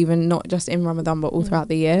generally, even not just in Ramadan, but all throughout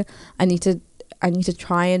the year. I need to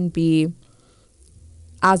try and be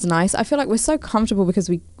as nice. I feel like we're so comfortable because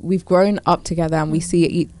we've grown up together and we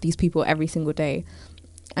see these people every single day,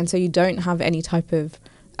 and so you don't have any type of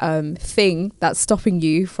thing that's stopping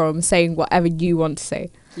you from saying whatever you want to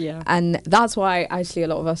say. And that's why actually a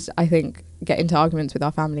lot of us, I think, get into arguments with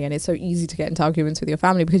our family, and it's so easy to get into arguments with your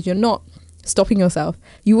family because you're not stopping yourself.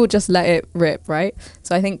 You will just let it rip, right?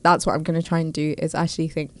 So I think that's what I'm going to try and do, is actually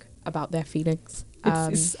think about their feelings.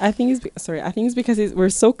 I think it's because we're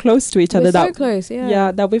so close to each other. We're so close, yeah.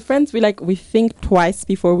 Yeah, that we're friends. We think twice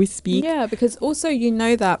before we speak. Yeah, because also you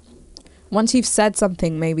know that once you've said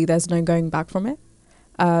something, maybe there's no going back from it.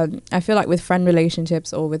 I feel like with friend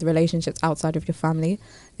relationships or with relationships outside of your family,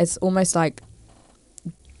 it's almost like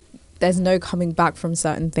there's no coming back from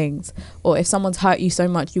certain things. Or if someone's hurt you so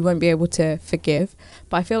much, you won't be able to forgive.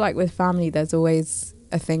 But I feel like with family, there's always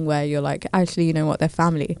a thing where you're like, actually, you know what, they're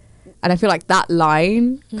family. And I feel like that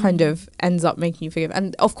line kind of ends up making you forgive.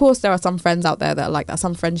 And of course, there are some friends out there that are like that,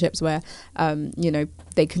 some friendships where, you know,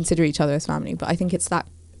 they consider each other as family. But I think it's that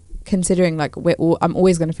considering like I'm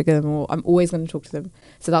always going to forgive them, or I'm always going to talk to them.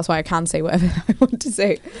 So that's why I can say whatever I want to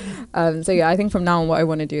say. So yeah, I think from now on, what I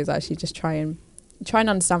want to do is actually just try and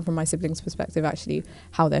understand from my siblings' perspective actually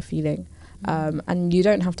how they're feeling. And you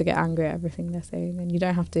don't have to get angry at everything they're saying, and you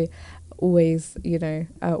don't have to always, you know,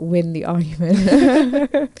 win the argument.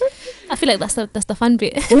 I feel like that's the fun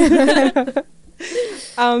bit.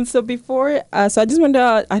 So I just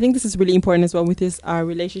wonder, I think this is really important as well with this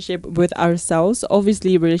relationship with ourselves.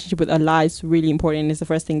 Obviously, relationship with Allah is really important. It's the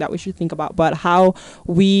first thing that we should think about. But how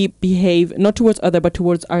we behave, not towards other, but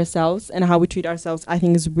towards ourselves, and how we treat ourselves, I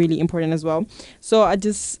think is really important as well. So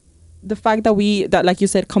the fact that like you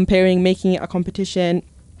said, comparing, making it a competition.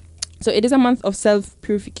 So it is a month of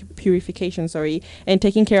self-purification, and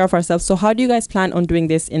taking care of ourselves. So how do you guys plan on doing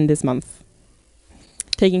this in this month?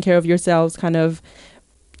 Taking care of yourselves, kind of,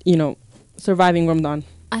 you know, surviving Ramadan.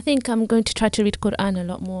 I think I'm going to try to read Quran a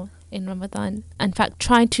lot more in Ramadan. In fact,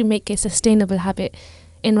 trying to make a sustainable habit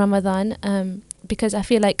in Ramadan, because I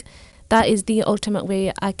feel like that is the ultimate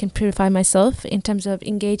way I can purify myself in terms of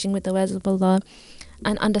engaging with the words of Allah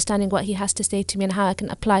and understanding what he has to say to me and how I can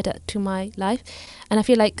apply that to my life. And I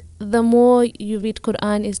feel like the more you read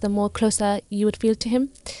Quran is the more closer you would feel to him.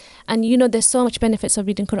 And there's so much benefits of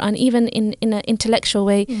reading Quran, even in an intellectual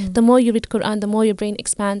way. The more you read Quran, the more your brain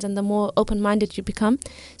expands and the more open-minded you become.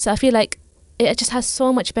 So I feel like it just has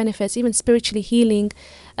so much benefits, even spiritually healing.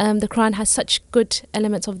 The Quran has such good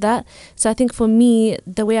elements of that. So I think for me,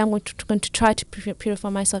 the way I'm going to try to purify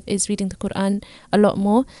myself is reading the Quran a lot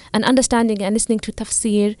more and understanding it and listening to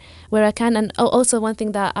tafsir where I can. And also one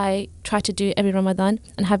thing that I try to do every Ramadan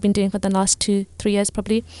and have been doing for the last 2-3 years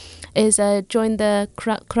probably is join the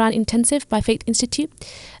Quran Intensive by Faith Institute.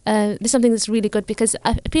 This is something that's really good because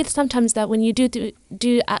I feel sometimes that when you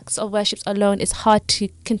do acts of worships alone, it's hard to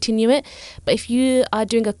continue it. But if you are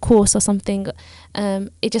doing a course or something,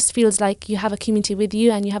 it just feels like you have a community with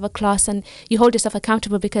you and you have a class and you hold yourself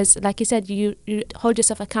accountable because, like you said, you hold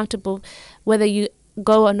yourself accountable whether you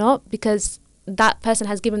go or not because that person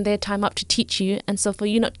has given their time up to teach you, and so for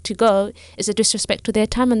you not to go is a disrespect to their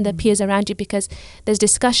time and the peers around you because there's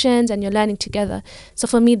discussions and you're learning together. So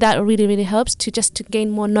for me that really, really helps to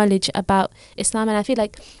gain more knowledge about Islam. And I feel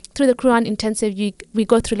like through the Quran Intensive we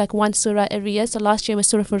go through like one surah every year. So last year was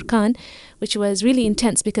Surah Furqan, which was really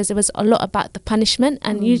intense because it was a lot about the punishment,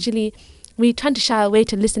 and usually we tend to shy away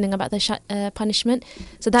to listening about the punishment.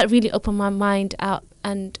 So that really opened my mind out,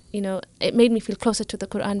 and it made me feel closer to the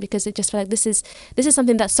Quran because it just felt like this is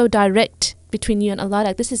something that's so direct between you and Allah.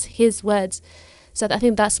 Like this is His words. So I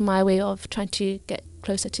think that's my way of trying to get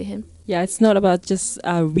closer to Him. Yeah, it's not about just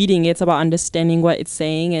reading. It's about understanding what it's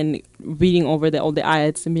saying and reading over all the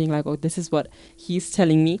ayats and being like, oh, this is what He's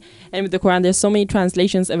telling me. And with the Quran, there's so many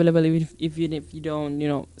translations available if you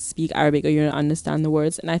don't, speak Arabic or you don't understand the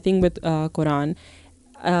words. And I think with Quran,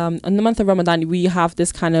 in the month of Ramadan, we have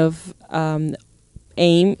this kind of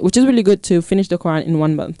aim, which is really good to finish the Quran in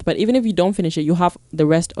 1 month. But even if you don't finish it, you have the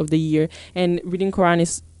rest of the year. And reading Quran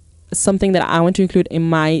is something that I want to include in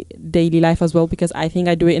my daily life as well, because I think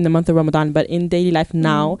I do it in the month of Ramadan, but in daily life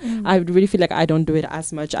now I really feel like I don't do it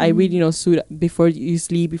as much. I read surah before you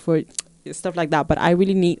sleep, before stuff like that, but I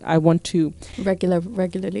want to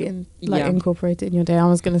regularly and incorporate it in your day. I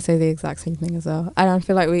was going to say the exact same thing as well, and I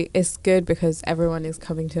feel like it's good because everyone is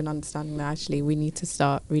coming to an understanding that actually we need to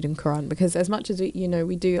start reading Quran, because as much as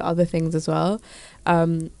we do other things as well,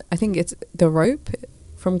 I think it's the rope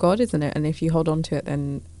from God, isn't it? And if you hold on to it,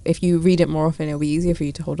 then if you read it more often, it'll be easier for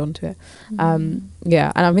you to hold on to it. And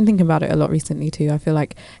I've been thinking about it a lot recently too. I feel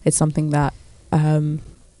like it's something that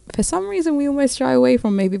for some reason we almost shy away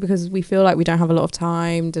from, maybe because we feel like we don't have a lot of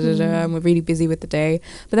time, and we're really busy with the day.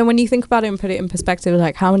 But then when you think about it and put it in perspective,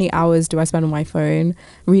 like how many hours do I spend on my phone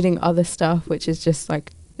reading other stuff, which is just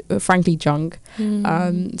like frankly junk.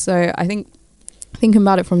 So I think thinking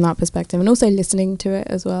about it from that perspective, and also listening to it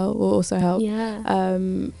as well will also help.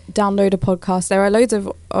 Download a podcast. There are loads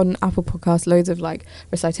of, on Apple Podcasts, loads of like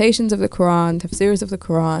recitations of the Quran, tafsirs of the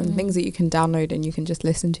Quran, things that you can download and you can just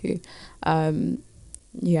listen to.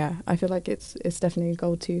 I feel like it's definitely a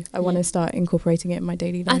goal too. I want to start incorporating it in my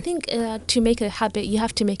daily life. I think to make it a habit, you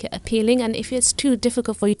have to make it appealing. And if it's too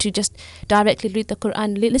difficult for you to just directly read the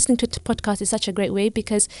Quran, listening to podcast is such a great way,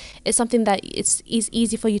 because it's something that is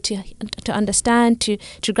easy for you to understand, to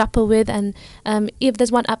grapple with. And if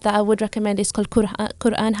there's one app that I would recommend, it's called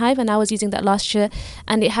Quran Hive, and I was using that last year.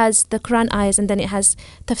 And it has the Quran ayahs, and then it has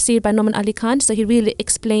tafsir by Norman Ali Khan. So he really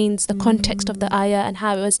explains the context of the ayah and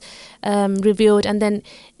how it was revealed. And then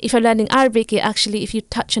if you're learning Arabic, if you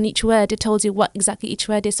touch on each word, it tells you what exactly each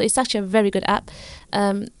word is. So it's actually a very good app.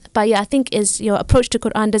 But I think your approach to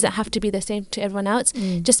Quran doesn't have to be the same to everyone else.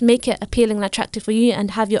 Just make it appealing and attractive for you,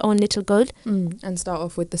 and have your own little goal. And start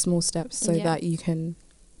off with the small steps so that you can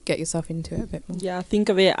get yourself into it a bit more. Yeah, think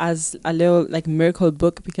of it as a little like miracle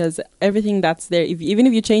book, because everything that's there, even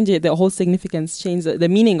if you change it, the whole significance changes, the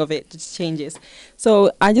meaning of it just changes.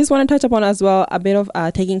 So I just want to touch upon as well a bit of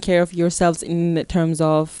taking care of yourselves in terms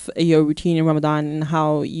of your routine in Ramadan, and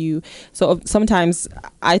how you, so sometimes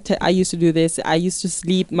I used to do this. I used to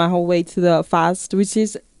sleep my whole way to the fast, which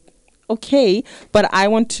is okay, but I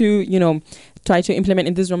want to, try to implement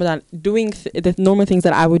in this Ramadan, doing the normal things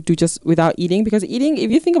that I would do just without eating, because eating,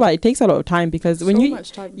 if you think about it, it takes a lot of time, because when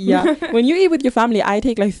much time. when you eat with your family, I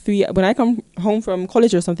take like 3, when I come home from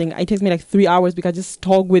college or something, it takes me like 3 hours, because I just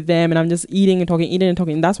talk with them and I'm just eating and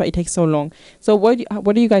talking. That's why it takes so long. So what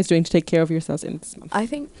are you guys doing to take care of yourselves in this month? I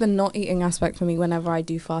think the not eating aspect for me whenever I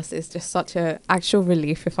do fast is just such a actual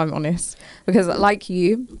relief, if I'm honest, because like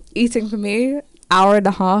you, eating for me hour and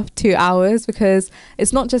a half, 2 hours, because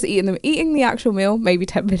it's not just eating the actual meal, maybe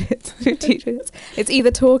 10 minutes, 15 minutes. It's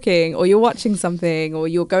either talking or you're watching something or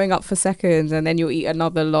you're going up for seconds and then you'll eat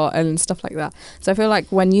another lot and stuff like that. So I feel like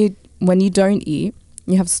when you don't eat,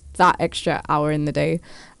 you have that extra hour in the day,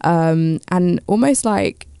 and almost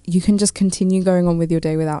like you can just continue going on with your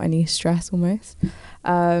day without any stress almost.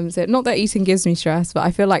 So not that eating gives me stress, but I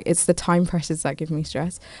feel like it's the time pressures that give me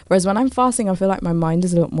stress. Whereas when I'm fasting, I feel like my mind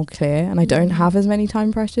is a lot more clear and I don't have as many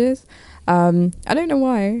time pressures. I don't know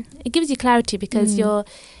why. It gives you clarity because you're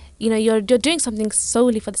doing something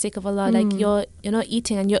solely for the sake of Allah. Like you're not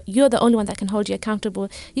eating, and you're the only one that can hold you accountable.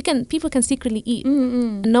 People can secretly eat,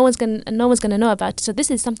 and no one's gonna know about it. So this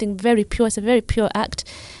is something very pure. It's a very pure act,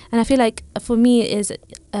 and I feel like for me is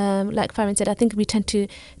like Farhan said, I think we tend to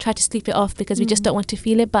try to sleep it off because we just don't want to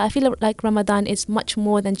feel it. But I feel like Ramadan is much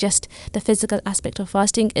more than just the physical aspect of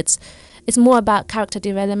fasting. It's more about character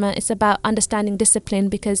development. It's about understanding discipline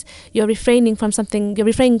because you're refraining from something. You're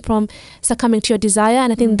refraining from succumbing to your desire,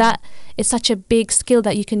 and I think that is such a big skill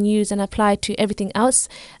that you can use and apply to everything else.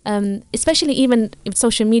 Especially even with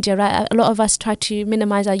social media, right? A lot of us try to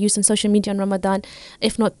minimize our use on social media in Ramadan,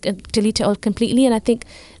 if not delete it all completely. And I think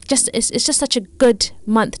it's just such a good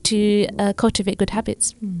month to cultivate good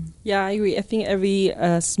habits. Yeah, I agree. I think every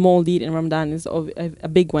small deed in Ramadan is a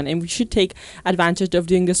big one, and we should take advantage of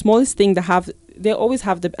doing the smallest thing they always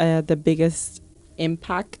have the biggest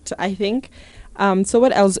impact, I think. So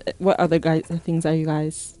what other things are you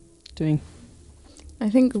guys doing? I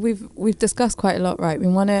think we've discussed quite a lot, right? We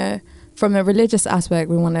want to, from a religious aspect,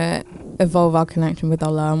 we want to evolve our connection with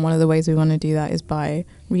Allah, and one of the ways we want to do that is by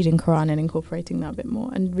reading Quran and incorporating that a bit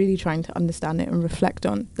more and really trying to understand it and reflect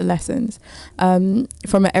on the lessons. From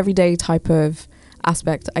an everyday type of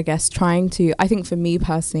aspect, I guess, I think for me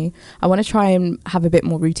personally, I want to try and have a bit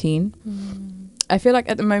more routine. I feel like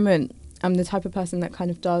at the moment, I'm the type of person that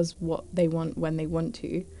kind of does what they want when they want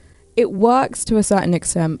to. It works to a certain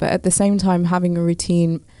extent, but at the same time, having a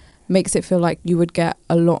routine makes it feel like you would get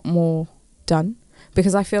a lot more done.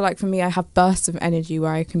 Because I feel like for me, I have bursts of energy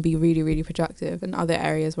where I can be really, really productive and other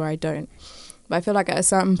areas where I don't. But I feel like at a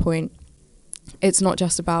certain point, it's not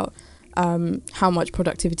just about how much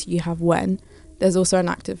productivity you have when. There's also an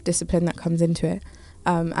act of discipline that comes into it.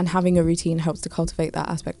 And having a routine helps to cultivate that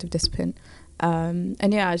aspect of discipline.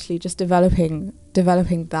 And yeah, actually just developing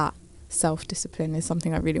that self-discipline is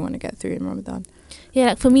something I really want to get through in Ramadan. Yeah,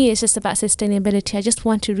 like for me, it's just about sustainability. I just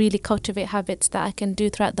want to really cultivate habits that I can do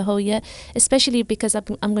throughout the whole year, especially because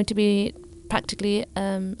I'm going to be practically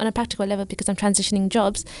on a practical level because I'm transitioning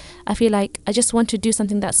jobs. I feel like I just want to do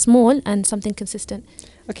something that's small and something consistent.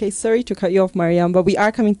 Okay, sorry to cut you off, Mariam, but we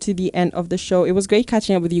are coming to the end of the show. It was great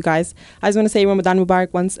catching up with you guys. I just want to say Ramadan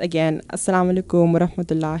Mubarak once again. Assalamu alaikum wa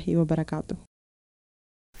rahmatullahi wa barakatuh.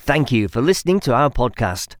 Thank you for listening to our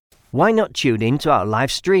podcast. Why not tune in to our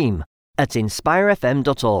live stream at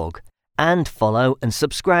inspirefm.org and follow and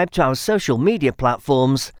subscribe to our social media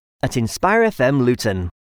platforms at Inspire FM Luton.